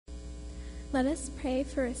Let us pray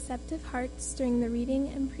for receptive hearts during the reading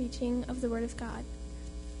and preaching of the Word of God.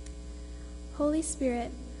 Holy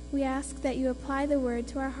Spirit, we ask that you apply the Word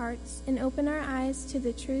to our hearts and open our eyes to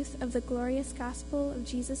the truth of the glorious gospel of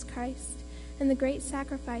Jesus Christ and the great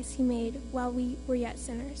sacrifice he made while we were yet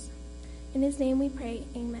sinners. In his name we pray,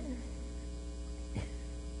 amen.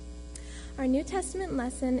 Our New Testament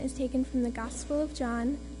lesson is taken from the Gospel of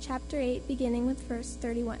John, chapter 8, beginning with verse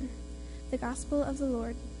 31. The Gospel of the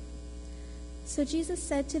Lord. So Jesus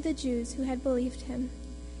said to the Jews who had believed him,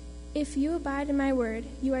 "If you abide in my word,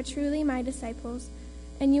 you are truly my disciples,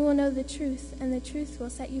 and you will know the truth, and the truth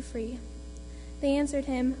will set you free." They answered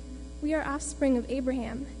him, "We are offspring of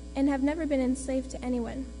Abraham, and have never been enslaved to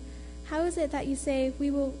anyone. How is it that you say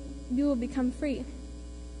we will become free?"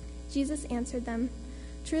 Jesus answered them,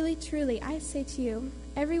 "Truly, truly, I say to you,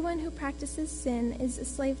 everyone who practices sin is a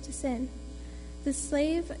slave to sin. The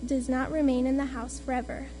slave does not remain in the house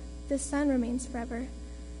forever. The Son remains forever.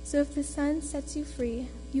 So if the Son sets you free,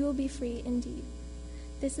 you will be free indeed."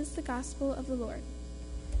 This is the gospel of the Lord.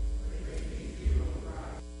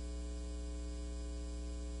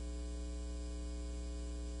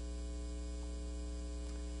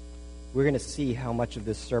 We're going to see how much of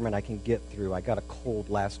this sermon I can get through. I got a cold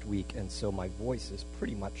last week, and so my voice is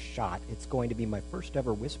pretty much shot. It's going to be my first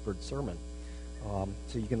ever whispered sermon,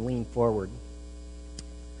 so you can lean forward.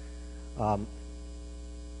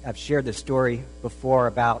 I've shared this story before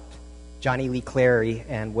about Johnny Lee Clary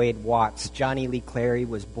and Wade Watts. Johnny Lee Clary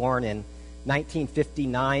was born in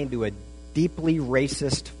 1959 to a deeply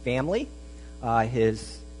racist family.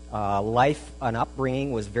 His life and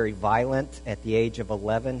upbringing was very violent. At the age of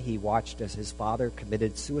 11, he watched as his father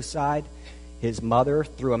committed suicide. His mother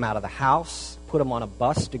threw him out of the house, put him on a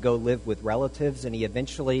bus to go live with relatives, and he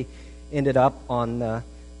eventually ended up on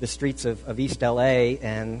the streets of East L.A.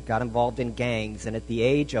 and got involved in gangs. And at the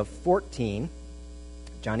age of 14,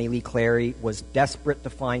 Johnny Lee Clary was desperate to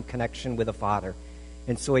find connection with a father.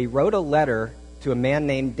 And so he wrote a letter to a man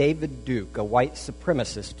named David Duke, a white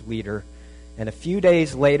supremacist leader. And a few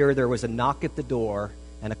days later, there was a knock at the door,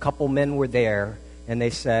 and a couple men were there, and they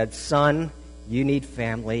said, "Son, you need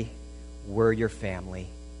family. We're your family."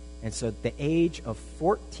 And so at the age of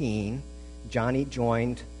 14, Johnny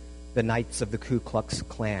joined the Knights of the Ku Klux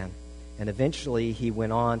Klan. And eventually he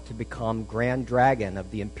went on to become Grand Dragon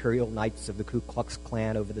of the Imperial Knights of the Ku Klux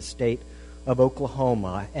Klan over the state of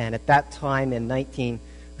Oklahoma. And at that time in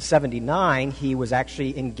 1979, he was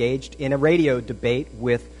actually engaged in a radio debate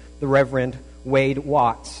with the Reverend Wade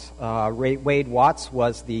Watts. Wade Watts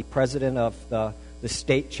was the president of the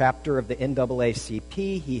state chapter of the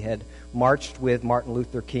NAACP. He had marched with Martin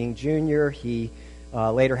Luther King Jr. He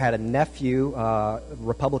later had a nephew,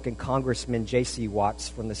 Republican Congressman J.C. Watts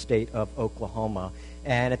from the state of Oklahoma.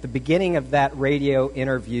 And at the beginning of that radio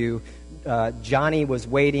interview, Johnny was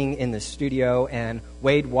waiting in the studio, and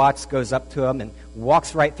Wade Watts goes up to him and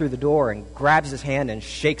walks right through the door and grabs his hand and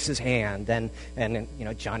shakes his hand. And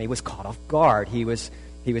Johnny was caught off guard. He was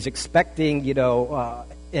expecting,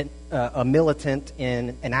 a militant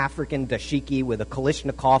in an African dashiki with a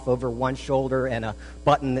Kalashnikov over one shoulder and a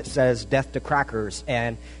button that says "Death to Crackers."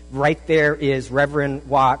 And right there is Reverend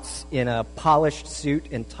Watts in a polished suit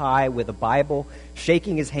and tie with a Bible,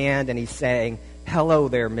 shaking his hand, and he's saying, "Hello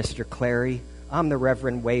there, Mr. Clary. I'm the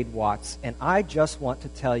Reverend Wade Watts, and I just want to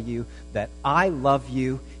tell you that I love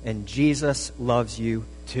you and Jesus loves you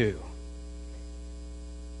too."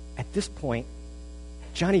 At this point,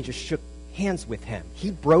 Johnny just shook hands with him. He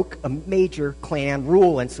broke a major Klan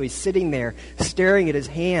rule, and so he's sitting there staring at his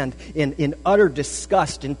hand in utter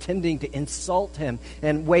disgust, intending to insult him.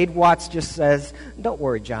 And Wade Watts just says, "Don't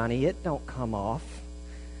worry, Johnny, it don't come off."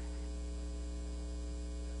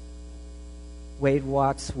 Wade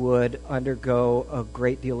Watts would undergo a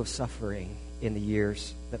great deal of suffering in the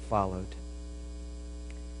years that followed.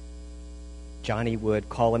 Johnny would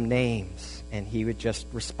call him names, and he would just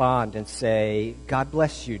respond and say, "God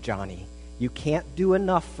bless you, Johnny. You can't do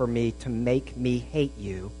enough for me to make me hate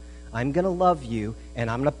you. I'm going to love you, and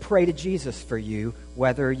I'm going to pray to Jesus for you,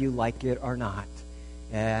 whether you like it or not."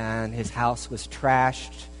 And his house was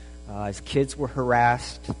trashed. His kids were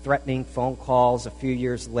harassed, threatening phone calls. A few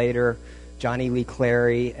years later, Johnny Lee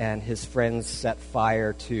Clary and his friends set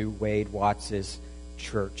fire to Wade Watts'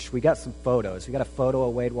 church. We got some photos. We got a photo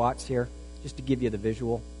of Wade Watts here, just to give you the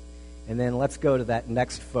visual. And then let's go to that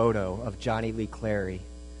next photo of Johnny Lee Clary.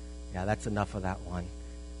 Yeah, that's enough of that one.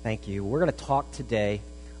 Thank you. We're going to talk today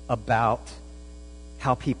about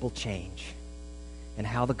how people change and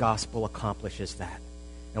how the gospel accomplishes that.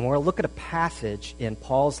 And we're going to look at a passage in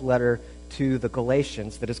Paul's letter to the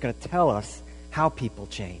Galatians that is going to tell us how people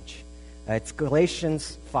change. It's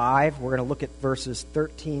Galatians 5. We're going to look at verses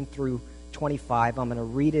 13 through 25. I'm going to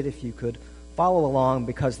read it if you could follow along,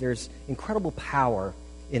 because there's incredible power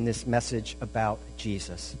in this message about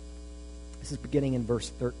Jesus. This is beginning in verse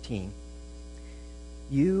 13.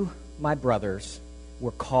 You, my brothers,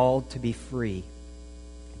 were called to be free,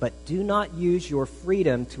 but do not use your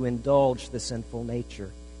freedom to indulge the sinful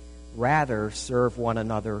nature. Rather, serve one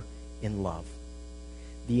another in love.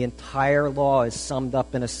 The entire law is summed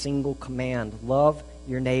up in a single command: love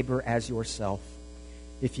your neighbor as yourself.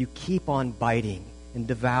 If you keep on biting and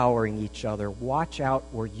devouring each other, watch out,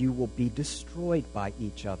 or you will be destroyed by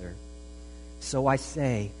each other. So I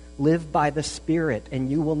say, live by the Spirit, and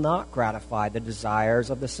you will not gratify the desires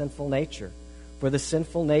of the sinful nature. For the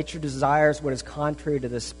sinful nature desires what is contrary to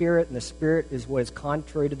the Spirit, and the Spirit is what is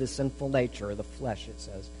contrary to the sinful nature, or the flesh, it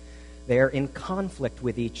says. They are in conflict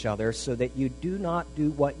with each other, so that you do not do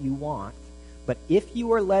what you want. But if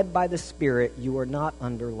you are led by the Spirit, you are not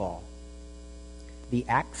under law. The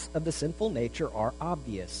acts of the sinful nature are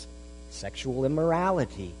obvious: sexual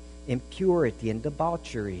immorality, impurity and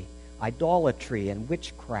debauchery, idolatry and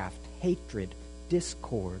witchcraft, hatred,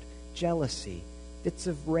 discord, jealousy, fits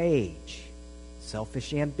of rage,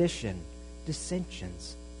 selfish ambition,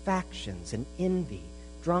 dissensions, factions, and envy,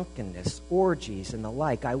 drunkenness, orgies, and the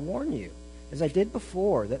like. I warn you, as I did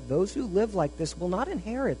before, that those who live like this will not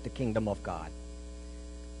inherit the kingdom of God.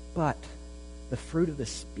 But the fruit of the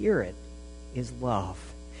Spirit is love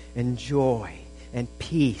and joy and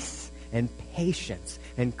peace and patience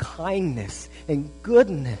and kindness and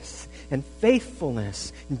goodness and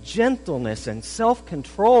faithfulness and gentleness and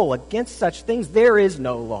self-control. Against such things there is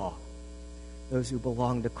no law. Those who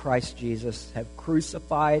belong to Christ Jesus have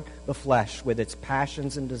crucified the flesh with its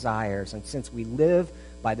passions and desires. And since we live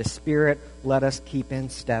by the Spirit, let us keep in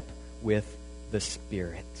step with the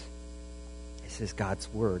Spirit. This is God's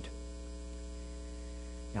Word.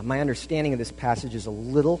 Now, my understanding of this passage is a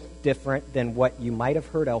little different than what you might have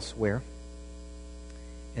heard elsewhere.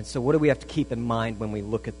 And so what do we have to keep in mind when we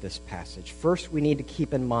look at this passage? First, we need to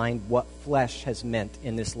keep in mind what flesh has meant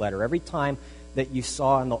in this letter. Every time that you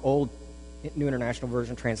saw in the old New International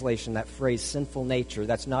Version translation that phrase sinful nature,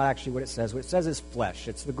 that's not actually what it says. What it says is flesh.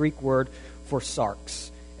 It's the Greek word for sarx.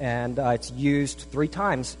 And it's used 3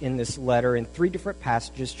 times in this letter in 3 different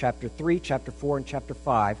passages: chapter 3, chapter 4, and chapter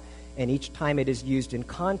 5. And each time it is used in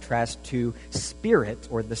contrast to spirit,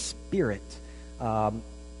 or the Spirit.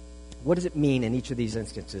 What does it mean in each of these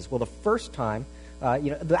instances? Well, the first time,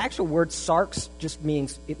 the actual word sarx just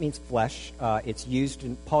means flesh. It's used,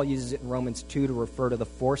 and Paul uses it in Romans 2 to refer to the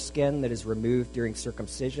foreskin that is removed during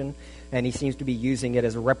circumcision, and he seems to be using it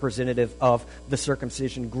as a representative of the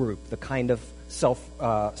circumcision group, the kind of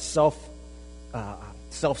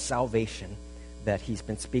self-salvation that he's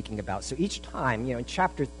been speaking about. So each time, in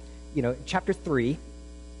chapter 3,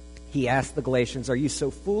 he asked the Galatians, "Are you so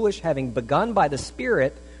foolish, having begun by the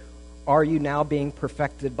Spirit? Are you now being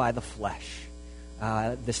perfected by the flesh?"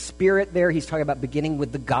 The Spirit there, he's talking about beginning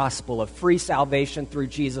with the gospel of free salvation through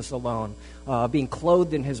Jesus alone, being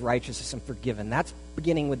clothed in his righteousness and forgiven. That's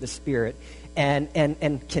beginning with the Spirit. And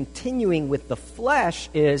continuing with the flesh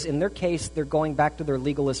is, in their case, they're going back to their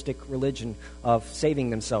legalistic religion of saving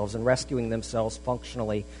themselves and rescuing themselves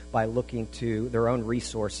functionally by looking to their own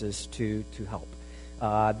resources to help.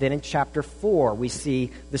 Then in chapter 4, we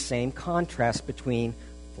see the same contrast between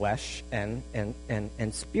flesh and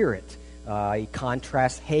spirit. He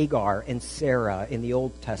contrasts Hagar and Sarah in the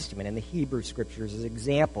Old Testament and the Hebrew Scriptures as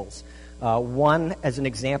examples. One as an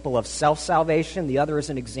example of self-salvation, the other as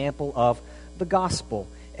an example of the gospel.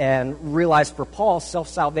 And realize for Paul,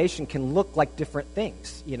 self-salvation can look like different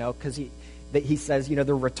things, because he says,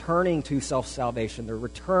 they're returning to self-salvation, they're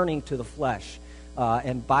returning to the flesh.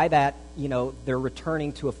 And by that, they're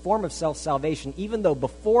returning to a form of self-salvation, even though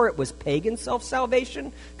before it was pagan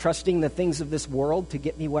self-salvation, trusting the things of this world to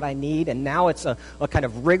get me what I need, and now it's a kind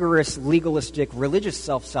of rigorous, legalistic, religious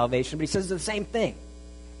self-salvation. But he says the same thing.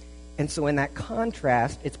 And so in that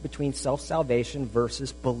contrast, it's between self-salvation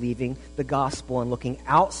versus believing the gospel and looking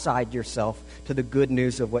outside yourself to the good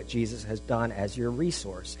news of what Jesus has done as your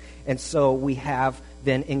resource. And so we have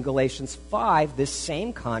then in Galatians 5 this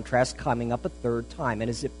same contrast coming up a third time. And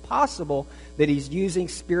is it possible that he's using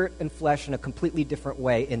spirit and flesh in a completely different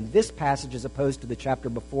way in this passage as opposed to the chapter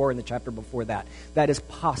before and the chapter before that? That is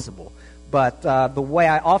possible. But the way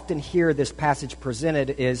I often hear this passage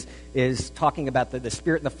presented is talking about the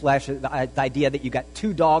spirit and the flesh, the idea that you got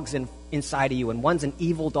 2 dogs inside of you, and one's an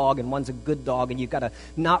evil dog and one's a good dog, and you've got to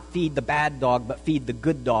not feed the bad dog but feed the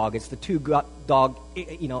good dog. It's the 2 dog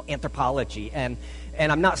anthropology. And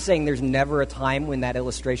And I'm not saying there's never a time when that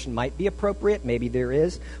illustration might be appropriate. Maybe there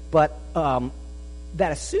is. But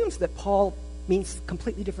that assumes that Paul means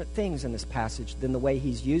completely different things in this passage than the way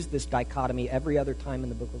he's used this dichotomy every other time in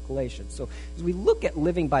the book of Galatians. So as we look at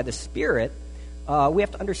living by the Spirit, we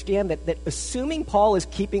have to understand that assuming Paul is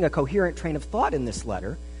keeping a coherent train of thought in this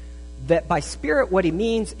letter, that by Spirit what he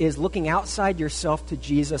means is looking outside yourself to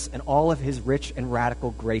Jesus and all of his rich and radical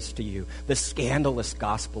grace to you, the scandalous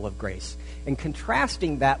gospel of grace, and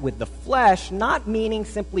contrasting that with the flesh, not meaning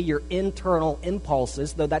simply your internal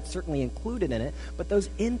impulses, though that's certainly included in it, but those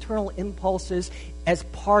internal impulses as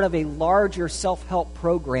part of a larger self-help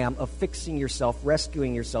program of fixing yourself,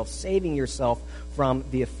 rescuing yourself, saving yourself from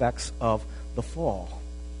the effects of the fall.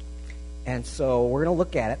 And so we're going to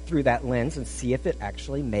look at it through that lens and see if it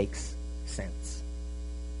actually makes sense.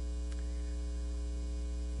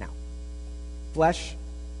 Now, flesh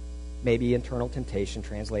may be internal temptation,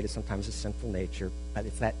 translated sometimes as sinful nature, but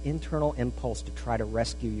it's that internal impulse to try to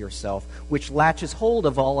rescue yourself, which latches hold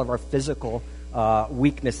of all of our physical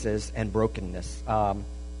weaknesses and brokenness. But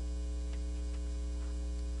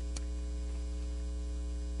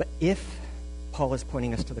if Paul is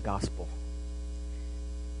pointing us to the gospel,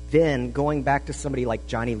 then going back to somebody like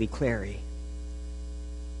Johnny Lee Clary,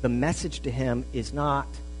 the message to him is not,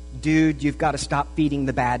 dude, you've got to stop feeding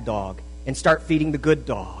the bad dog and start feeding the good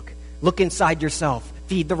dog. Look inside yourself.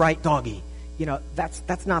 Feed the right doggy. You know,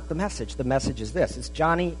 that's not the message. The message is this. It's,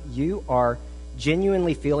 Johnny, you are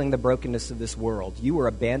genuinely feeling the brokenness of this world. You were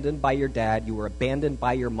abandoned by your dad. You were abandoned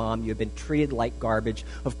by your mom. You have been treated like garbage.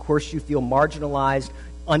 Of course, you feel marginalized,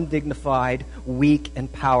 undignified, weak,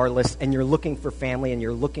 and powerless, and you're looking for family and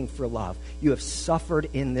you're looking for love. You have suffered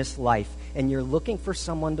in this life, and you're looking for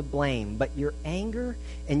someone to blame. But your anger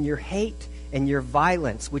and your hate and your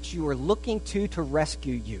violence, which you are looking to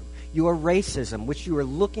rescue you, your racism, which you are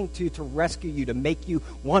looking to rescue you, to make you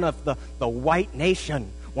one of the white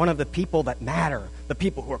nation, one of the people that matter, the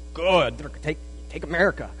people who are good, that are take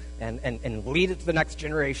America and lead it to the next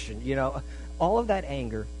generation. You know, all of that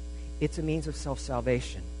anger, it's a means of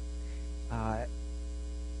self-salvation.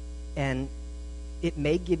 And it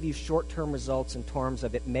may give you short-term results in terms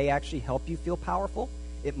of it may actually help you feel powerful.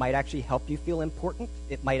 It might actually help you feel important.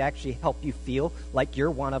 It might actually help you feel like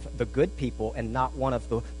you're one of the good people and not one of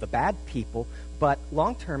the bad people. But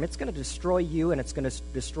long-term, it's going to destroy you, and it's going to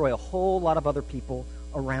destroy a whole lot of other people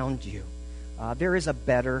around you. There is a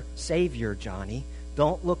better Savior, Johnny.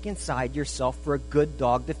 Don't look inside yourself for a good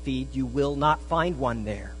dog to feed. You will not find one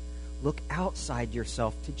there. Look outside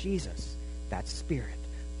yourself to Jesus. That's Spirit.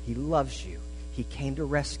 He loves you. He came to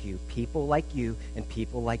rescue people like you and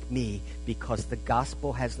people like me, because the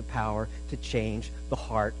gospel has the power to change the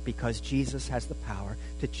heart, because Jesus has the power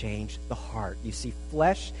to change the heart. You see,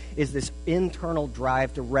 flesh is this internal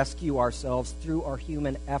drive to rescue ourselves through our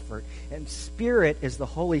human effort, and Spirit is the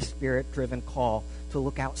Holy Spirit-driven call to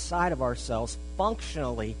look outside of ourselves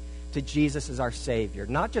functionally to Jesus as our Savior.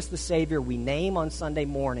 Not just the Savior we name on Sunday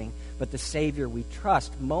morning, but the Savior we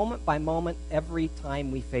trust moment by moment every time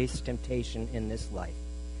we face temptation in this life.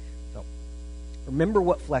 So, remember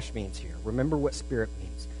what flesh means here. Remember what Spirit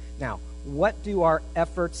means. Now, what do our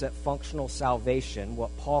efforts at functional salvation,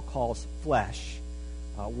 what Paul calls flesh,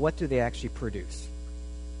 what do they actually produce?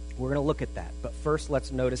 We're going to look at that. But first,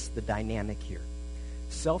 let's notice the dynamic here.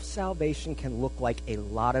 Self-salvation can look like a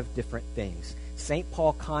lot of different things. St.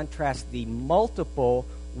 Paul contrasts the multiple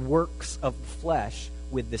works of the flesh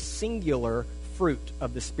with the singular fruit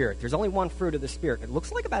of the Spirit. There's only one fruit of the Spirit. It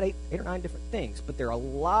looks like about eight or nine different things, but there are a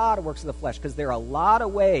lot of works of the flesh, because there are a lot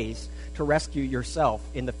of ways to rescue yourself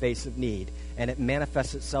in the face of need, and it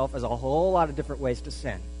manifests itself as a whole lot of different ways to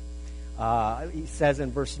sin. He says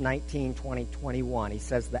in verse 19, 20, 21, he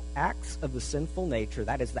says, the acts of the sinful nature,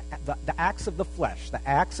 that is the acts of the flesh, the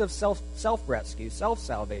acts of self-rescue,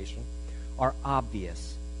 self-salvation, are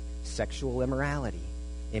obvious. Sexual immorality,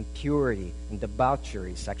 impurity, and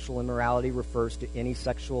debauchery. Sexual immorality refers to any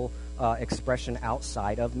sexual expression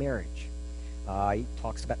outside of marriage. He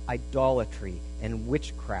talks about idolatry and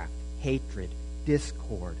witchcraft, hatred,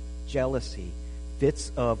 discord, jealousy,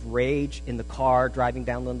 fits of rage in the car driving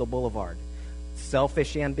down Lindell Boulevard,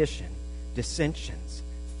 selfish ambition, dissensions,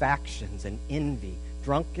 factions, and envy,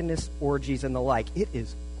 drunkenness, orgies, and the like. It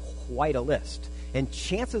is quite a list. And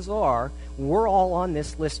chances are we're all on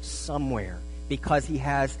this list somewhere, because he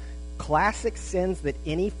has classic sins that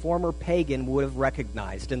any former pagan would have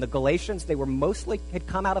recognized. In the Galatians, they were mostly had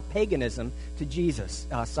come out of paganism to Jesus.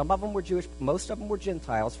 Some of them were Jewish, most of them were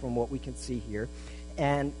Gentiles, from what we can see here.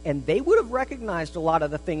 And they would have recognized a lot of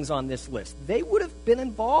the things on this list. They would have been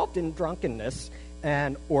involved in drunkenness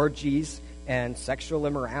and orgies and sexual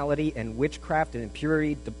immorality and witchcraft and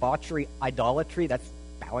impurity, debauchery, idolatry, that's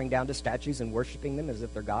bowing down to statues and worshiping them as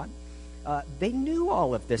if they're God. They knew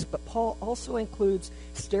all of this, but Paul also includes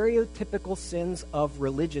stereotypical sins of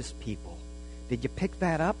religious people. Did you pick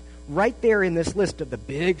that up? Right there in this list of the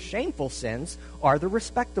big shameful sins are the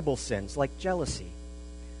respectable sins, like jealousy.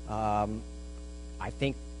 I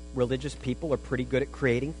think religious people are pretty good at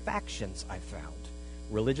creating factions, I found.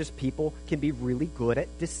 Religious people can be really good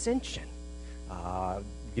at dissension.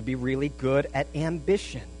 Can be really good at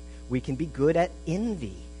ambition. We can be good at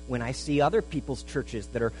envy. When I see other people's churches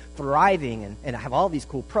that are thriving and have all these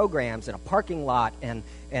cool programs and a parking lot and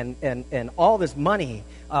all this money,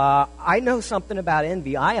 I know something about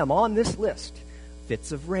envy. I am on this list.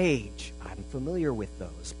 Fits of rage, I'm familiar with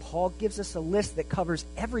those. Paul gives us a list that covers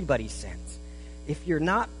everybody's sins. If you're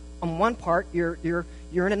not on one part, you're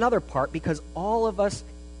in another part, because all of us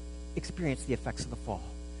experience the effects of the fall.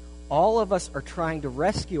 All of us are trying to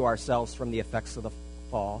rescue ourselves from the effects of the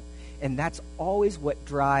fall. And that's always what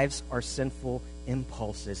drives our sinful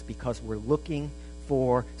impulses, because we're looking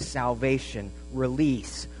for salvation,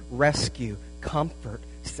 release, rescue, comfort,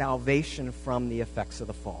 salvation from the effects of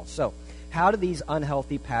the fall. So, how do these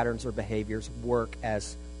unhealthy patterns or behaviors work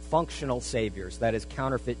as functional saviors, that is,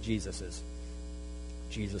 counterfeit Jesuses?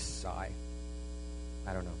 Jesus, I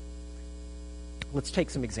don't know. Let's take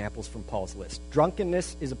some examples from Paul's list.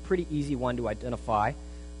 Drunkenness is a pretty easy one to identify.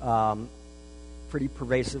 Pretty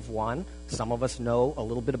pervasive one. Some of us know a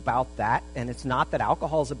little bit about that, and it's not that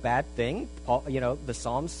alcohol is a bad thing. Paul, the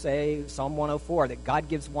Psalms say, Psalm 104, that God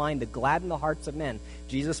gives wine to gladden the hearts of men.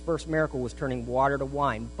 Jesus' first miracle was turning water to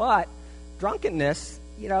wine. But drunkenness,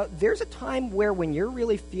 there's a time where when you're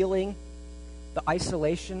really feeling the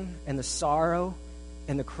isolation and the sorrow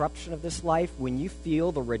and the corruption of this life, when you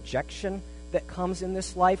feel the rejection that comes in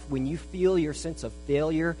this life, when you feel your sense of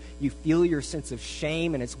failure, you feel your sense of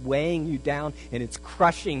shame, and it's weighing you down, and it's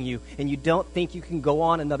crushing you, and you don't think you can go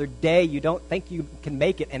on another day, you don't think you can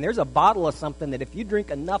make it, and there's a bottle of something that if you drink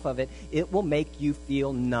enough of it, it will make you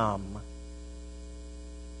feel numb.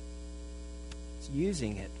 It's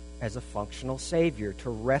using it as a functional savior to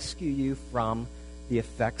rescue you from the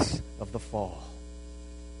effects of the fall.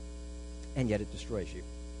 And yet it destroys you.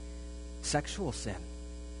 Sexual sin.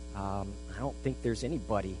 I don't think there's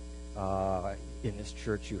anybody in this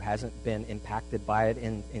church who hasn't been impacted by it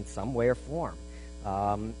in some way or form.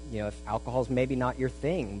 If alcohol's maybe not your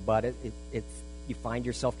thing, but it's you find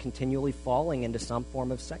yourself continually falling into some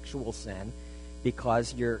form of sexual sin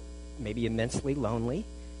because you're maybe immensely lonely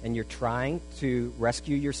and you're trying to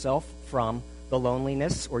rescue yourself from the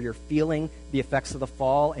loneliness, or you're feeling the effects of the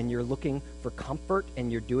fall and you're looking for comfort and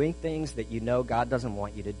you're doing things that you know God doesn't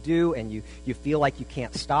want you to do, and you feel like you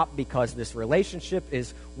can't stop because this relationship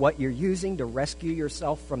is what you're using to rescue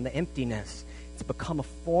yourself from the emptiness. It's become a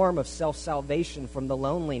form of self-salvation from the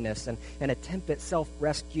loneliness and an attempt at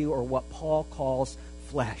self-rescue, or what Paul calls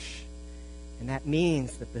flesh. And that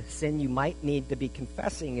means that the sin you might need to be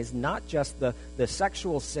confessing is not just the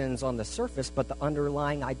sexual sins on the surface, but the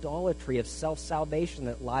underlying idolatry of self-salvation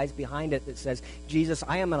that lies behind it, that says, Jesus,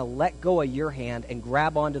 I am going to let go of your hand and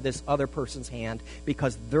grab onto this other person's hand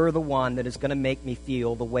because they're the one that is going to make me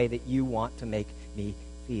feel the way that you want to make me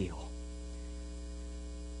feel.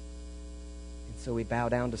 And so we bow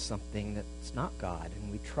down to something that's not God,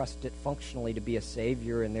 and we trust it functionally to be a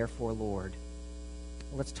Savior and therefore Lord.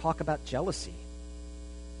 Let's talk about jealousy.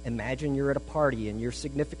 Imagine you're at a party and your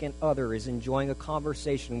significant other is enjoying a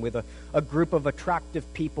conversation with a group of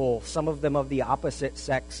attractive people, some of them of the opposite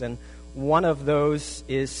sex, and one of those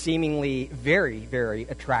is seemingly very, very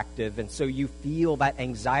attractive, and so you feel that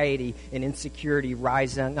anxiety and insecurity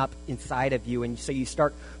rising up inside of you, and so you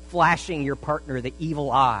start flashing your partner the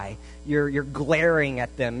evil eye. You're glaring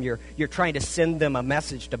at them. You're trying to send them a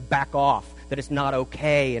message to back off, that it's not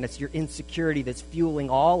okay, and it's your insecurity that's fueling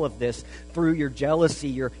all of this through your jealousy.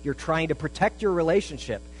 You're trying to protect your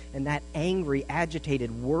relationship, and that angry,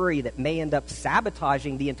 agitated worry that may end up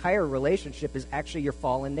sabotaging the entire relationship is actually your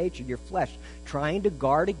fallen nature, your flesh, trying to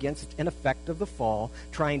guard against an effect of the fall,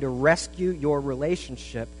 trying to rescue your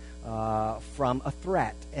relationship from a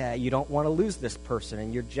threat. You don't want to lose this person,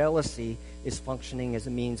 and your jealousy is functioning as a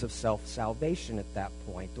means of self-salvation at that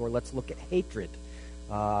point. Or let's look at hatred.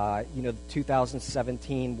 The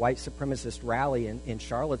 2017 white supremacist rally in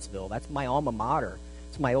Charlottesville, that's my alma mater.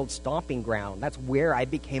 It's my old stomping ground. That's where I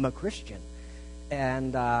became a Christian.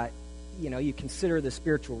 And, you consider the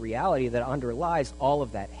spiritual reality that underlies all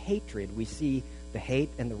of that hatred. We see the hate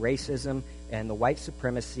and the racism and the white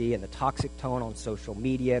supremacy and the toxic tone on social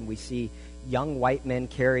media, and we see young white men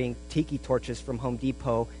carrying tiki torches from Home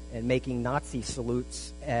Depot and making Nazi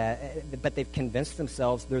salutes, but they've convinced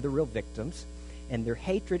themselves they're the real victims, and their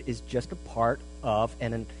hatred is just a part of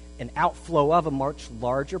an outflow of a much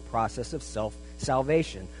larger process of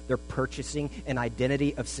self-salvation. They're purchasing an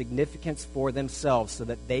identity of significance for themselves so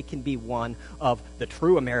that they can be one of the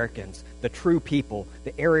true Americans, the true people,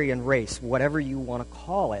 the Aryan race, whatever you want to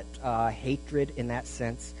call it. Hatred in that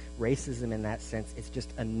sense, racism in that sense, it's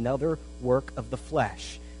just another work of the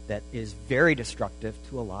flesh that is very destructive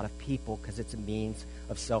to a lot of people because it's a means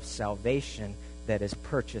of self-salvation that is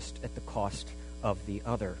purchased at the cost of the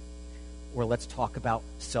other. Or let's talk about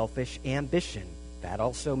selfish ambition. That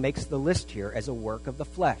also makes the list here as a work of the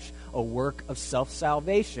flesh, a work of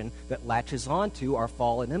self-salvation that latches onto our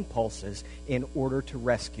fallen impulses in order to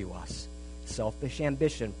rescue us. Selfish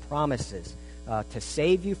ambition promises to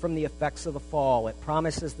save you from the effects of the fall. It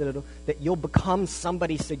promises that you'll become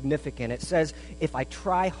somebody significant. It says, if I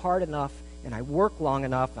try hard enough and I work long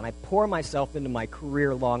enough and I pour myself into my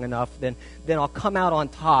career long enough, then I'll come out on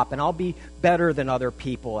top and I'll be better than other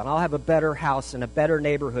people and I'll have a better house and a better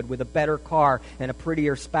neighborhood with a better car and a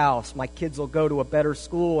prettier spouse. My kids will go to a better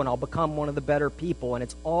school and I'll become one of the better people. And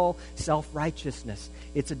it's all self-righteousness.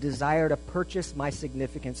 It's a desire to purchase my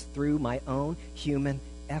significance through my own human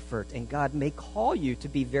effort. And God may call you to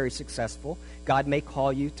be very successful. God may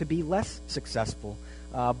call you to be less successful.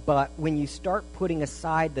 But when you start putting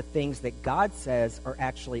aside the things that God says are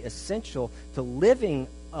actually essential to living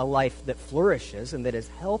a life that flourishes and that is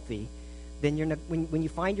healthy, then when you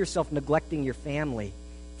find yourself neglecting your family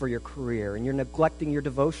for your career, and you're neglecting your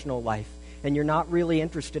devotional life, and you're not really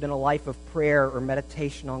interested in a life of prayer or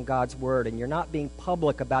meditation on God's Word, and you're not being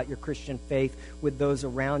public about your Christian faith with those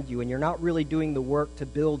around you, and you're not really doing the work to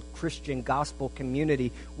build Christian gospel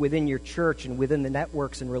community within your church and within the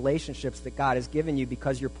networks and relationships that God has given you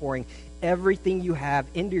because you're pouring everything you have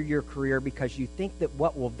into your career because you think that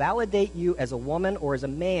what will validate you as a woman or as a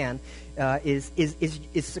man is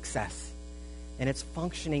success. And it's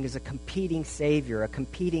functioning as a competing Savior, a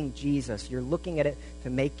competing Jesus. You're looking at it to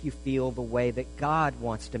make you feel the way that God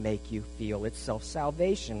wants to make you feel. It's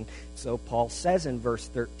self-salvation. So Paul says in verse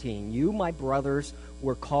 13, you, my brothers,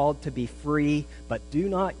 were called to be free, but do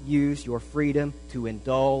not use your freedom to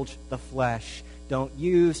indulge the flesh. Don't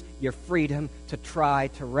use your freedom to try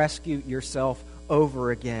to rescue yourself over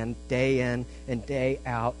again, day in and day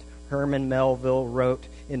out. Herman Melville wrote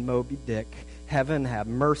in Moby Dick, heaven have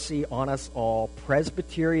mercy on us all,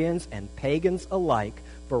 Presbyterians and pagans alike,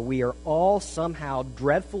 for we are all somehow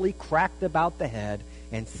dreadfully cracked about the head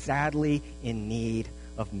and sadly in need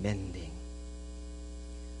of mending.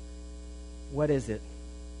 What is it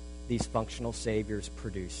these functional saviors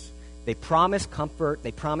produce? They promise comfort,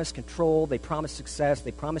 they promise control, they promise success,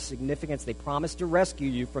 they promise significance, they promise to rescue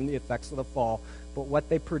you from the effects of the fall. But what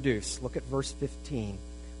they produce, look at verse 15.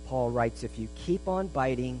 Paul writes, if you keep on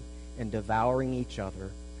biting and devouring each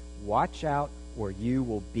other, watch out or you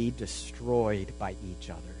will be destroyed by each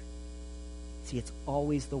other. See, it's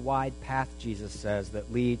always the wide path, Jesus says,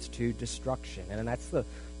 that leads to destruction. And that's the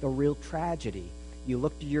real tragedy. You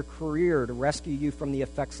look to your career to rescue you from the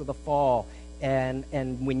effects of the fall, and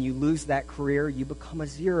when you lose that career, you become a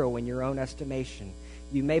zero in your own estimation.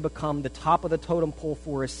 You may become the top of the totem pole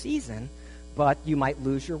for a season, but you might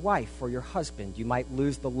lose your wife or your husband. You might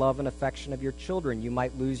lose the love and affection of your children. You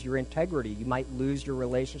might lose your integrity. You might lose your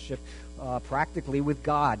relationship practically with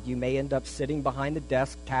God. You may end up sitting behind the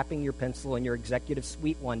desk, tapping your pencil in your executive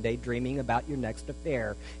suite one day, dreaming about your next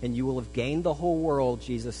affair. And you will have gained the whole world,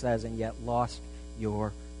 Jesus says, and yet lost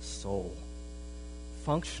your soul.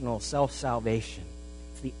 Functional self-salvation.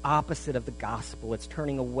 The opposite of the gospel. It's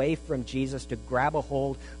turning away from Jesus to grab a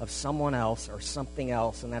hold of someone else or something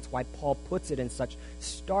else. And that's why Paul puts it in such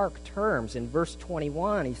stark terms. In verse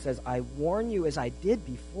 21, he says, I warn you as I did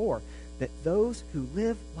before, that those who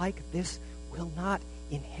live like this will not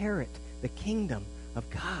inherit the kingdom of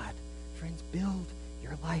God. Friends, build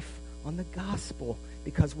your life on the gospel,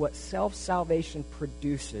 because what self-salvation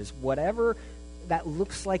produces, whatever that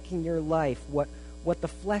looks like in your life, what the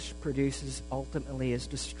flesh produces ultimately is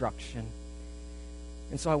destruction.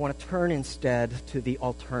 And so I want to turn instead to the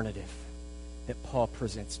alternative that Paul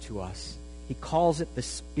presents to us. He calls it the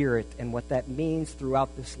Spirit, and what that means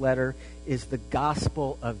throughout this letter is the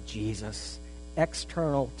gospel of Jesus,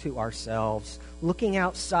 external to ourselves, looking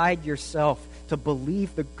outside yourself to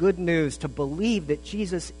believe the good news, to believe that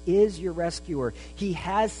Jesus is your rescuer. He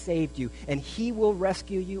has saved you, and he will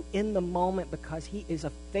rescue you in the moment because he is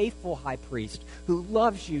a faithful high priest who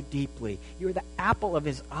loves you deeply. You are the apple of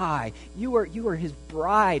his eye. You are his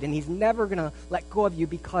bride, and he's never going to let go of you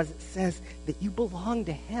because it says that you belong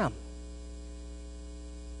to him.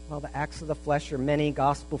 Well, the acts of the flesh are many.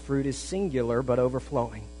 Gospel fruit is singular but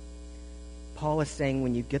overflowing. Paul is saying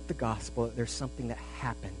when you get the gospel, there's something that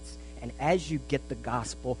happens. And as you get the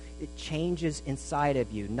gospel, it changes inside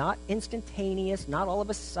of you. Not instantaneous, not all of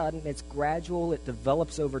a sudden. It's gradual. It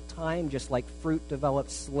develops over time, just like fruit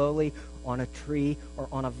develops slowly on a tree or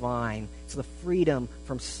on a vine. It's the freedom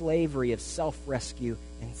from slavery of self-rescue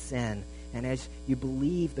and sin. And as you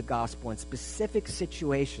believe the gospel in specific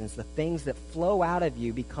situations, the things that flow out of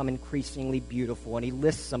you become increasingly beautiful. And he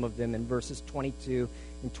lists some of them in verses 22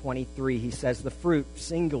 and 23. He says the fruit,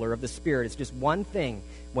 singular, of the Spirit is just one thing.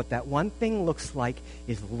 What that one thing looks like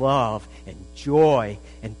is love and joy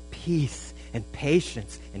and peace and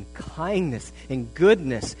patience and kindness and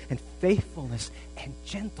goodness and faithfulness and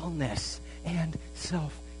gentleness and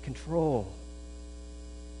self-control.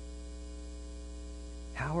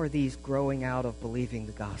 How are these growing out of believing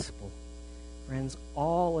the gospel? Friends,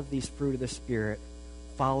 all of these fruit of the Spirit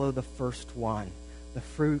follow the first one. The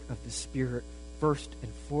fruit of the Spirit, first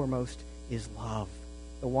and foremost, is love.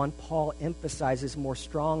 The one Paul emphasizes more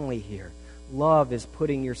strongly here. Love is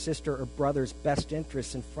putting your sister or brother's best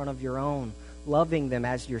interests in front of your own, loving them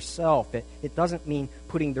as yourself. It doesn't mean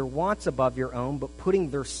putting their wants above your own, but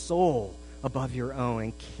putting their soul above your own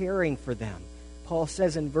and caring for them. Paul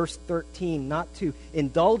says in verse 13 not to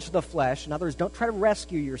indulge the flesh. In other words, don't try to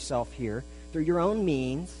rescue yourself here through your own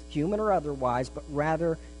means, human or otherwise, but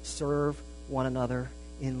rather serve one another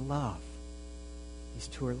in love. These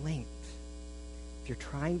two are linked. If you're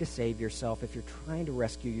trying to save yourself, if you're trying to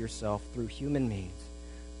rescue yourself through human means,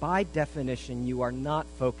 by definition, you are not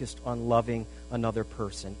focused on loving another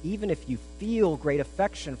person. Even if you feel great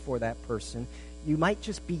affection for that person, you might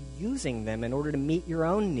just be using them in order to meet your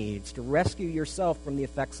own needs, to rescue yourself from the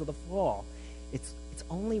effects of the fall. It's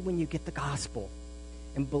only when you get the gospel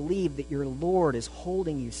and believe that your Lord is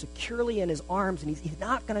holding you securely in his arms and he's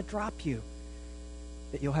not going to drop you,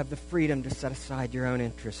 that you'll have the freedom to set aside your own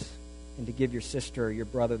interests and to give your sister or your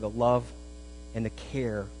brother the love and the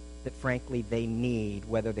care that, frankly, they need,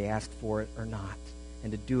 whether they ask for it or not,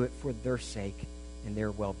 and to do it for their sake and their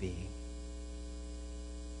well-being.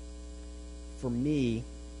 For me,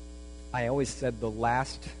 I always said the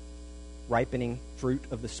last ripening fruit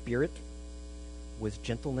of the Spirit was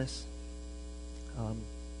gentleness.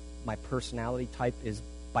 My personality type is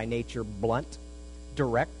by nature blunt,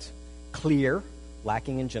 direct, clear,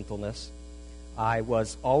 lacking in gentleness. I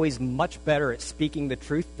was always much better at speaking the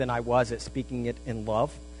truth than I was at speaking it in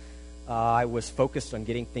love. I was focused on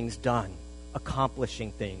getting things done,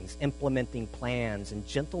 accomplishing things, implementing plans, and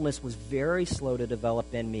gentleness was very slow to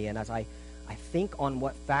develop in me. And as I think on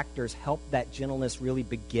what factors helped that gentleness really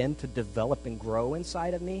begin to develop and grow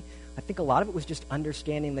inside of me, I think a lot of it was just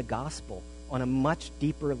understanding the gospel on a much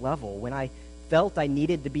deeper level. When I felt I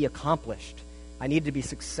needed to be accomplished, I needed to be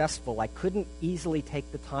successful, I couldn't easily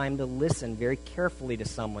take the time to listen very carefully to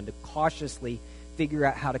someone, to cautiously figure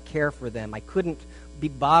out how to care for them. I couldn't be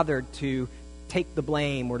bothered to take the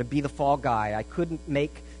blame or to be the fall guy. I couldn't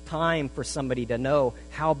make time for somebody to know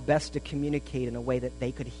how best to communicate in a way that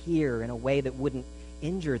they could hear, in a way that wouldn't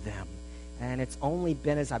injure them. And it's only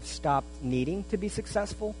been as I've stopped needing to be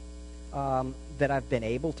successful that I've been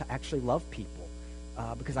able to actually love people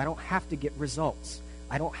because I don't have to get results.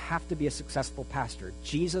 I don't have to be a successful pastor.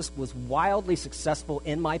 Jesus was wildly successful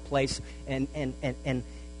in my place, and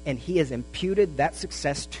he has imputed that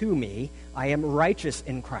success to me. I am righteous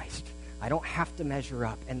in Christ. I don't have to measure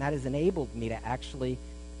up, and that has enabled me to actually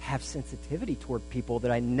have sensitivity toward people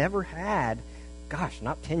that I never had,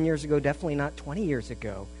 not 10 years ago, definitely not 20 years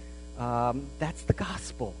ago. That's the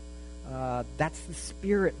gospel. That's the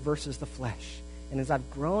Spirit versus the flesh. And as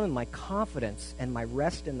I've grown in my confidence and my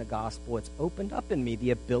rest in the gospel, it's opened up in me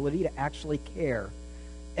the ability to actually care.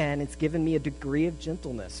 And it's given me a degree of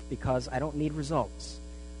gentleness because I don't need results.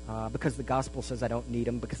 Because the gospel says I don't need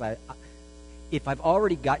them. Because if I've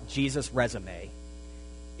already got Jesus' resume,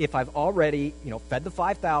 if I've already, fed the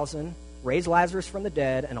 5,000, raised Lazarus from the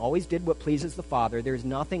dead, and always did what pleases the Father, there's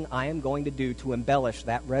nothing I am going to do to embellish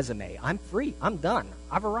that resume. I'm free. I'm done.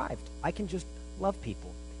 I've arrived. I can just love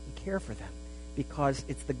people and care for them because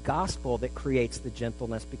it's the gospel that creates the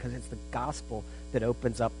gentleness, because it's the gospel that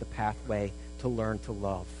opens up the pathway to learn to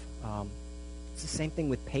love. It's the same thing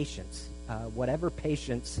with patience. Whatever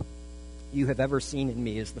patience you have ever seen in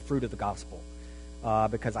me is the fruit of the gospel.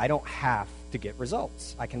 Because I don't have to get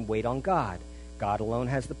results. I can wait on God. God alone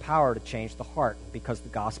has the power to change the heart. Because the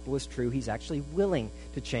gospel is true, he's actually willing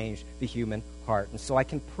to change the human heart. And so I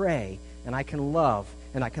can pray, and I can love,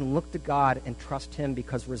 and I can look to God and trust him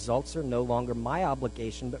because results are no longer my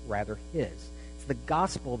obligation, but rather his. It's the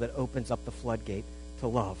gospel that opens up the floodgate to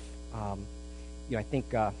love. I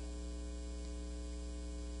think a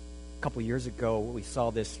couple years ago we saw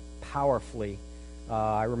this powerfully.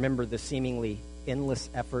 I remember the seemingly endless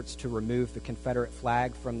efforts to remove the Confederate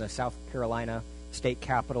flag from the South Carolina state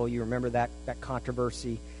capitol. You remember that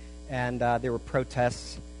controversy? And there were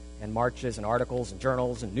protests and marches and articles and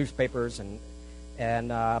journals and newspapers,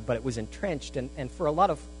 but it was entrenched. And for a lot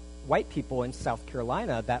of white people in South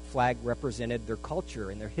Carolina, that flag represented their culture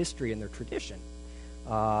and their history and their tradition.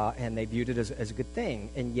 And they viewed it as a good thing.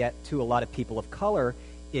 And yet, to a lot of people of color,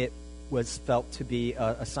 it was felt to be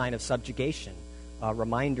a sign of subjugation, a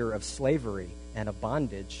reminder of slavery and of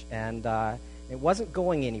bondage. And it wasn't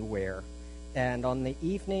going anywhere. And on the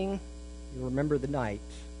evening, you remember the night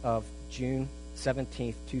of June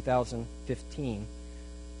 17th, 2015,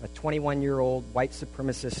 a 21-year-old white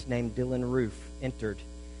supremacist named Dylan Roof entered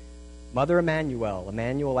Mother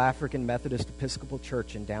Emmanuel African Methodist Episcopal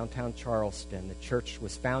Church in downtown Charleston. The church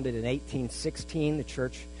was founded in 1816. The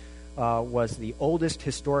church was the oldest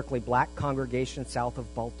historically black congregation south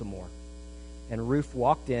of Baltimore. And Roof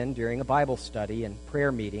walked in during a Bible study and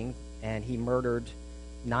prayer meeting, and he murdered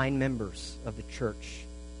 9 members of the church,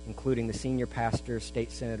 including the senior pastor,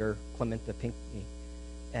 State Senator Clementa Pinckney.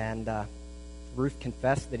 And Roof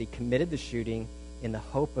confessed that he committed the shooting in the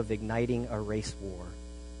hope of igniting a race war.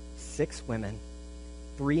 6 women,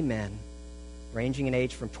 3 men, ranging in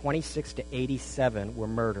age from 26 to 87, were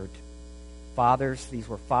murdered. These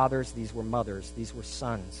were mothers, these were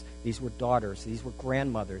sons, these were daughters, these were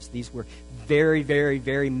grandmothers, these were very, very,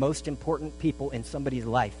 very most important people in somebody's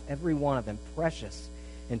life, every one of them precious.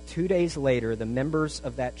 And 2 days later, the members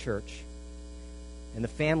of that church and the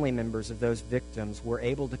family members of those victims were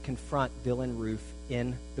able to confront Dylan Roof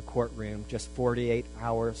in the courtroom just 48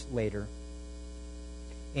 hours later.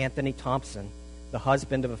 Anthony Thompson, the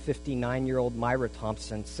husband of a 59-year-old Myra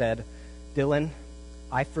Thompson, said, "Dylan,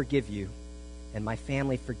 I forgive you, and my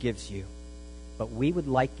family forgives you, but we would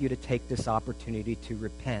like you to take this opportunity to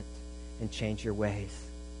repent and change your ways."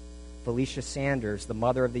 Felicia Sanders, the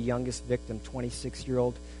mother of the youngest victim,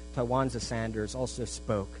 26-year-old Tawanza Sanders, also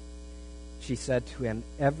spoke. She said to him,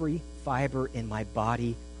 "Every fiber in my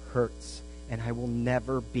body hurts, and I will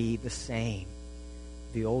never be the same."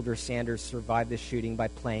 The older Sanders survived the shooting by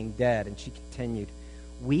playing dead, and she continued,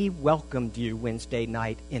 "We welcomed you Wednesday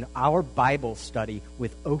night in our Bible study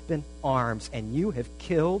with open arms, and you have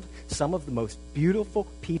killed some of the most beautiful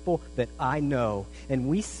people that I know. And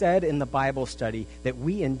we said in the Bible study that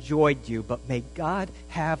we enjoyed you, but may God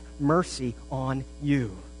have mercy on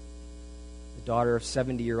you." The daughter of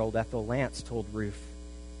 70-year-old Ethel Lance told Roof,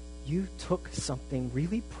 "You took something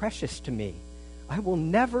really precious to me. I will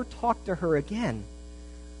never talk to her again.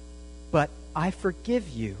 But I forgive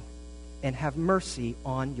you and have mercy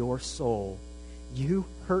on your soul. You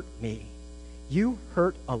hurt me. You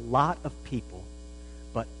hurt a lot of people,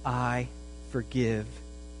 but I forgive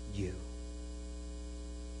you."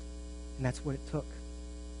 And that's what it took.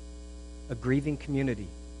 A grieving community,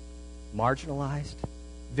 marginalized,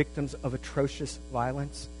 victims of atrocious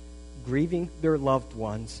violence, grieving their loved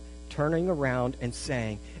ones, turning around and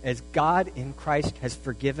saying, "As God in Christ has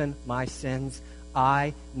forgiven my sins,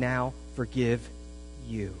 I now forgive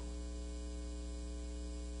you."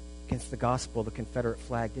 Against the gospel, the Confederate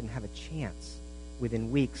flag didn't have a chance.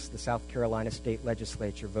 Within weeks, the South Carolina state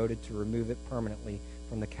legislature voted to remove it permanently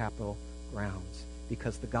from the Capitol grounds.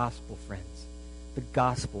 Because the gospel, friends, the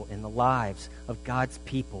gospel in the lives of God's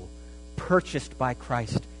people, purchased by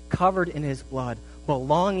Christ, covered in his blood,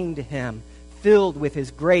 belonging to him, filled with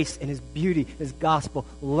his grace and his beauty, his gospel,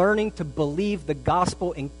 learning to believe the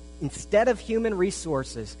gospel instead of human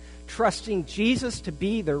resources, trusting Jesus to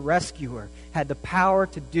be the rescuer, had the power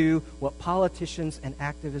to do what politicians and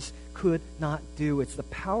activists could not do. It's the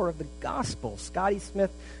power of the gospel. Scotty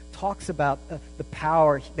Smith talks about the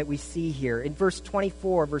power that we see here. In verse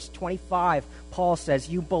 24, verse 25, Paul says,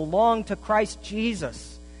 "You belong to Christ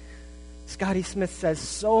Jesus." Scotty Smith says,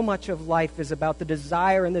 so much of life is about the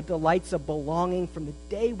desire and the delights of belonging. From the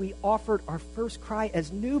day we offered our first cry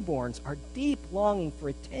as newborns, our deep longing for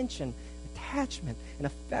attention, attachment, and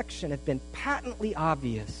affection have been patently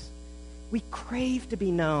obvious. We crave to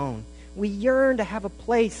be known. We yearn to have a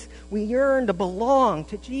place. We yearn to belong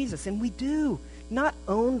to Jesus, and we do. Not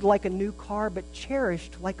owned like a new car, but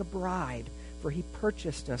cherished like a bride, for he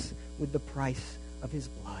purchased us with the price of his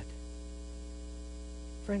blood.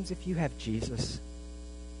 Friends, if you have Jesus,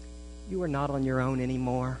 you are not on your own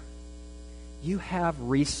anymore. You have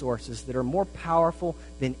resources that are more powerful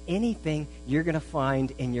than anything you're going to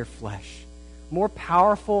find in your flesh. More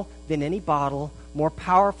powerful than any bottle, more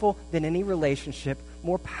powerful than any relationship,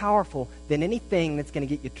 more powerful than anything that's going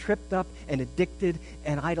to get you tripped up and addicted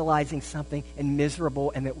and idolizing something and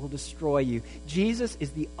miserable and that will destroy you. Jesus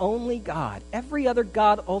is the only God. Every other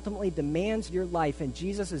God ultimately demands your life, and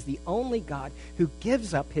Jesus is the only God who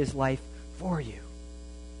gives up his life for you,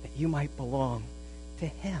 that you might belong to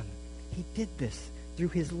him. He did this through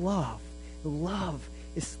his love. Love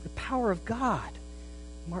is the power of God.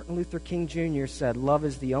 Martin Luther King Jr. said, love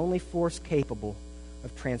is the only force capable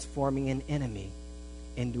of transforming an enemy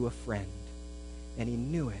into a friend. And he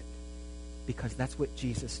knew it because that's what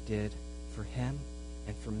Jesus did for him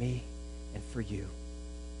and for me and for you.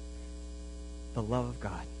 The love of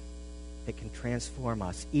God that can transform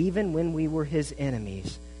us. Even when we were his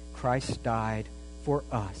enemies, Christ died for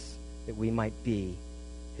us that we might be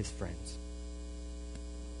his friends.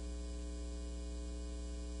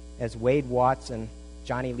 As Wade Watts and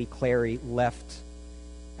Johnny Lee Clary left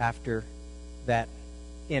after that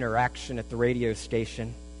interaction at the radio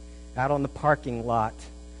station, out on the parking lot,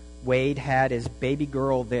 Wade had his baby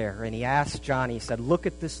girl there, and he asked Johnny, he said, look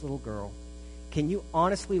at this little girl. Can you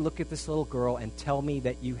honestly look at this little girl and tell me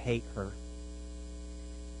that you hate her?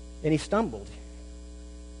 And he stumbled,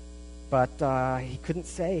 but he couldn't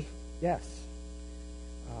say yes.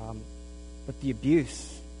 But the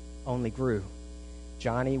abuse only grew.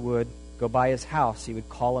 Johnny would go by his house. He would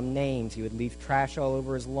call him names. He would leave trash all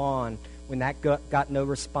over his lawn. When that got no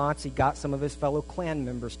response, he got some of his fellow Klan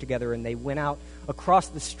members together, and they went out across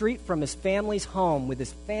the street from his family's home with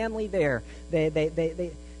his family there.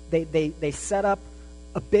 They set up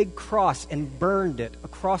a big cross and burned it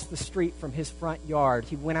across the street from his front yard.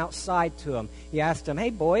 He went outside to him. He asked him, hey,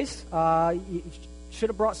 boys, you should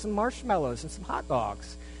have brought some marshmallows and some hot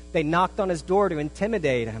dogs. They knocked on his door to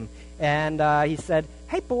intimidate him. And he said,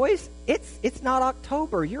 hey, boys, it's not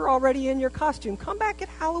October. You're already in your costume. Come back at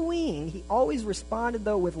Halloween. He always responded,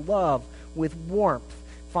 though, with love, with warmth.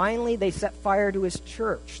 Finally, they set fire to his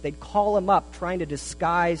church. They'd call him up, trying to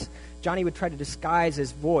disguise. Johnny would try to disguise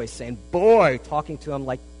his voice, saying, boy, talking to him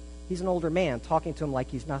like he's an older man, talking to him like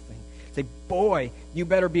he's nothing. Say, boy, you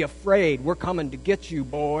better be afraid. We're coming to get you,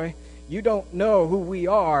 boy. You don't know who we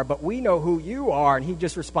are, but we know who you are. And he'd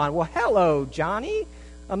just respond, well, hello, Johnny.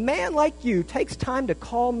 A man like you takes time to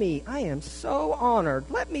call me. I am so honored.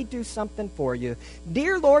 Let me do something for you.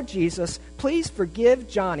 Dear Lord Jesus, please forgive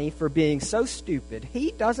Johnny for being so stupid.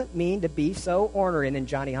 He doesn't mean to be so ornery. And then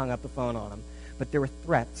Johnny hung up the phone on him. But there were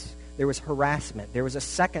threats. There was harassment. There was a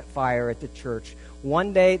second fire at the church.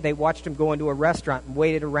 One day, they watched him go into a restaurant and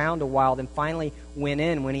waited around a while, then finally went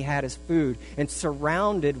in when he had his food and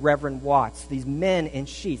surrounded Reverend Watts, these men in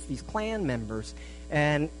sheets, these Klan members.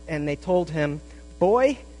 And they told him,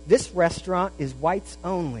 boy, this restaurant is whites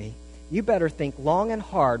only. You better think long and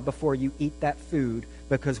hard before you eat that food,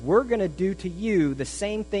 because we're going to do to you the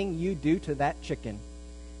same thing you do to that chicken.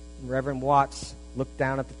 And Reverend Watts looked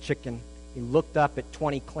down at the chicken. He looked up at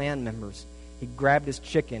 20 Klan members. He grabbed his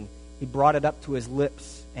chicken. He brought it up to his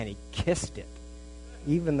lips, and he kissed it.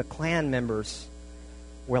 Even the Klan members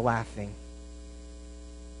were laughing.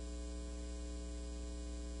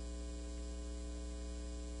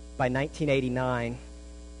 By 1989,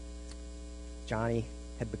 Johnny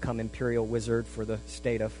had become Imperial Wizard for the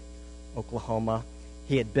state of Oklahoma.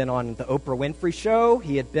 He had been on the Oprah Winfrey Show.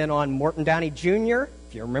 He had been on Morton Downey Jr.,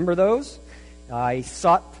 if you remember those. He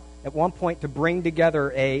sought at one point to bring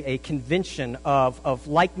together a convention of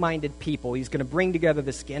like-minded people. He's going to bring together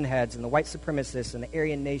the skinheads and the white supremacists and the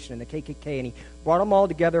Aryan Nation and the KKK, and he brought them all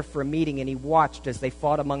together for a meeting, and he watched as they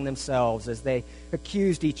fought among themselves, as they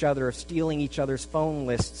accused each other of stealing each other's phone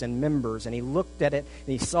lists and members, and he looked at it,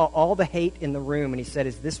 and he saw all the hate in the room, and he said,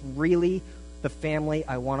 is this really the family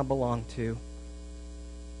I want to belong to?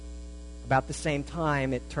 About the same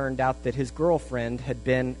time, it turned out that his girlfriend had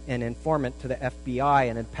been an informant to the FBI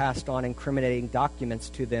and had passed on incriminating documents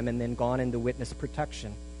to them and then gone into witness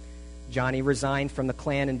protection. Johnny resigned from the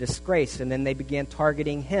Klan in disgrace, and then they began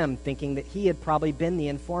targeting him, thinking that he had probably been the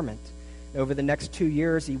informant. Over the next 2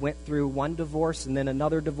 years, he went through one divorce and then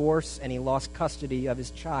another divorce, and he lost custody of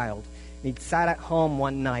his child. And he sat at home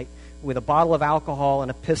one night with a bottle of alcohol and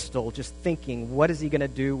a pistol, just thinking, what is he going to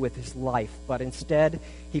do with his life? But instead,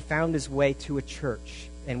 he found his way to a church.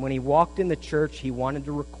 And when he walked in the church, he wanted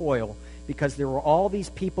to recoil because there were all these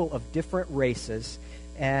people of different races.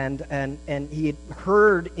 And he had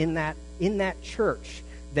heard in that church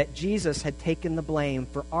that Jesus had taken the blame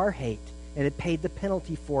for our hate and had paid the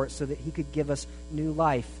penalty for it so that he could give us new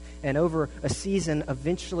life. And over a season,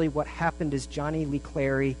 eventually what happened is Johnny Lee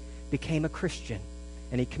Clary became a Christian,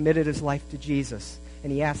 and he committed his life to Jesus,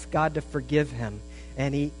 and he asked God to forgive him,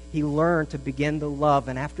 and he learned to begin to love.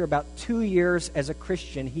 And after about 2 years as a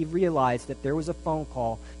Christian, he realized that there was a phone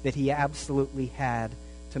call that he absolutely had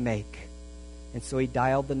to make. And so he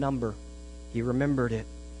dialed the number. He remembered it.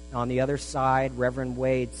 On the other side, Reverend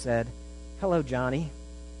Wade said, "Hello, Johnny.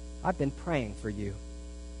 I've been praying for you."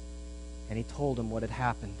 And he told him what had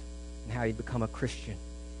happened and how he'd become a Christian,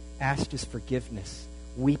 asked his forgiveness,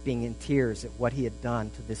 weeping in tears at what he had done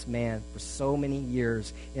to this man for so many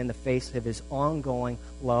years in the face of his ongoing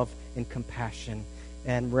love and compassion.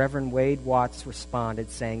 And Reverend Wade Watts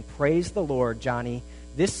responded saying, "Praise the Lord, Johnny.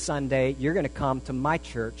 This Sunday, you're going to come to my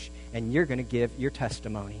church and you're going to give your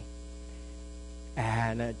testimony."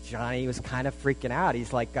 And Johnny was kind of freaking out.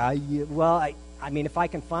 He's like, I mean, if I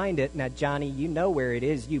can find it. Now, Johnny, you know where it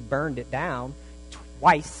is. You burned it down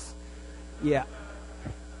twice. Yeah.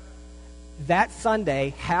 That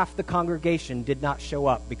Sunday, half the congregation did not show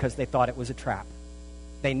up because they thought it was a trap.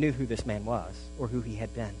 They knew who this man was or who he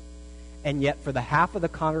had been. And yet, for the half of the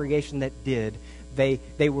congregation that did,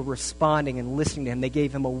 they were responding and listening to him. They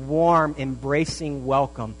gave him a warm, embracing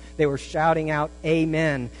welcome. They were shouting out,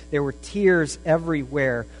 "Amen." There were tears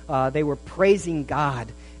everywhere. They were praising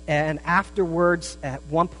God. And afterwards, at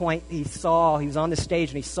one point, he was on the stage,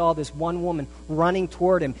 and he saw this one woman running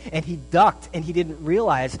toward him, and he ducked, and he didn't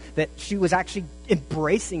realize that she was actually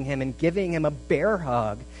embracing him and giving him a bear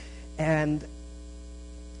hug. And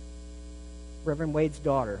Reverend Wade's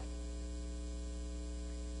daughter,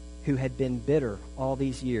 who had been bitter all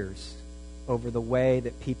these years over the way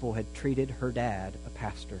that people had treated her dad, a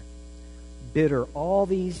pastor, bitter all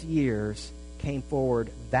these years, came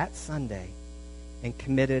forward that Sunday and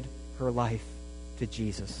committed her life to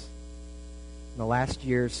Jesus. In the last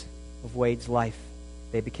years of Wade's life,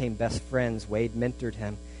 they became best friends. Wade mentored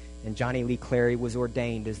him, and Johnny Lee Clary was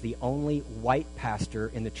ordained as the only white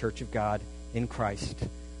pastor in the Church of God in Christ.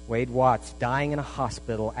 Wade Watts, dying in a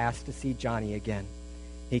hospital, asked to see Johnny again.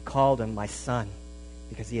 He called him "my son"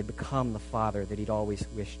 because he had become the father that he'd always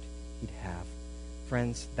wished he'd have.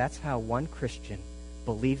 Friends, that's how one Christian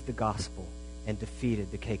believed the gospel and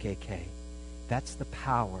defeated the KKK. That's the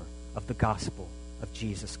power of the gospel of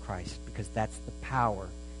Jesus Christ, because that's the power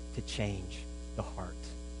to change the heart.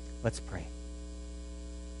 Let's pray.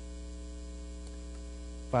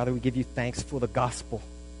 Father, we give you thanks for the gospel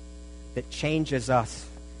that changes us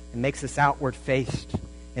and makes us outward faced,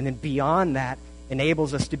 and then beyond that,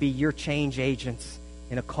 enables us to be your change agents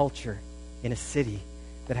in a culture, in a city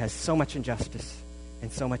that has so much injustice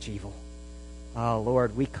and so much evil. Oh,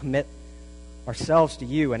 Lord, we commit ourselves to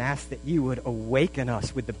you and ask that you would awaken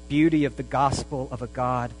us with the beauty of the gospel of a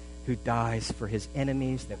God who dies for his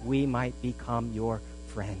enemies that we might become your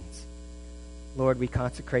friends. Lord, we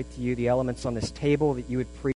consecrate to you the elements on this table that you would